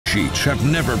sheets have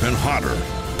never been hotter.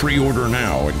 Pre-order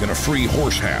now and get a free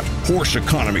horse hat. Horse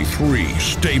Economy 3,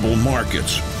 stable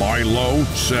markets. Buy low,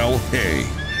 sell hay.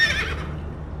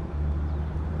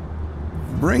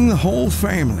 Bring the whole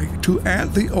family to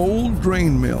At the Old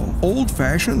Grain Mill,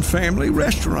 old-fashioned family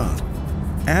restaurant.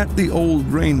 At the Old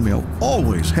Grain Mill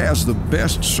always has the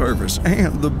best service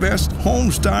and the best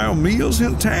home-style meals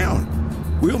in town.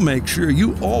 We'll make sure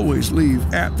you always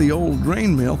leave At the Old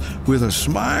Grain Mill with a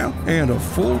smile and a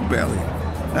full belly.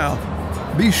 Now,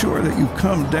 be sure that you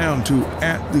come down to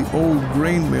At the Old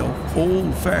Grain Mill,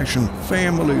 old-fashioned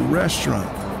family restaurant,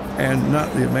 and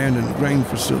not the abandoned grain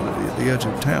facility at the edge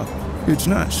of town. It's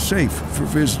not safe for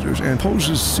visitors and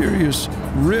poses serious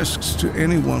risks to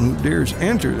anyone who dares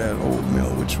enter that old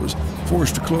mill, which was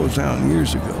forced to close down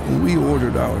years ago. And we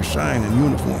ordered our sign and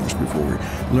uniforms before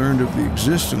we learned of the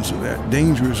existence of that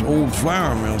dangerous old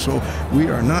flour mill, so we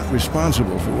are not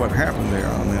responsible for what happened there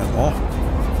on that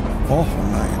awful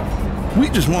night. We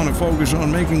just want to focus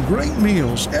on making great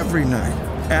meals every night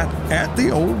at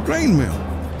the Old Grain Mill,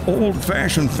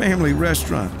 old-fashioned family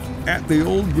restaurant. At the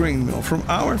Old Grain Mill, from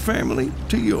our family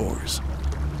to yours.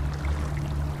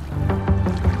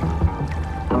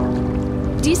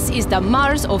 This is the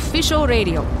Mars official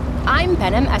radio. I'm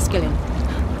Panem Askelin.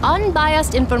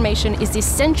 Unbiased information is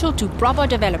essential to proper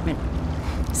development.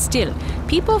 Still,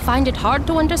 people find it hard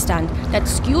to understand that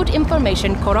skewed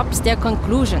information corrupts their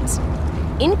conclusions.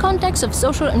 In context of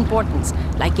social importance,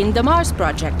 like in the Mars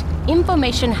project,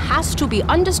 information has to be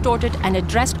undistorted and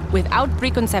addressed without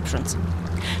preconceptions.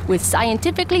 With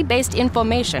scientifically based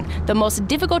information, the most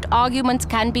difficult arguments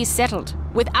can be settled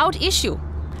without issue.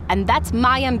 And that's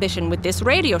my ambition with this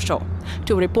radio show,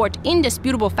 to report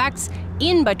indisputable facts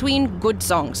in between good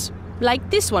songs. Like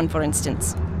this one, for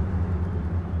instance.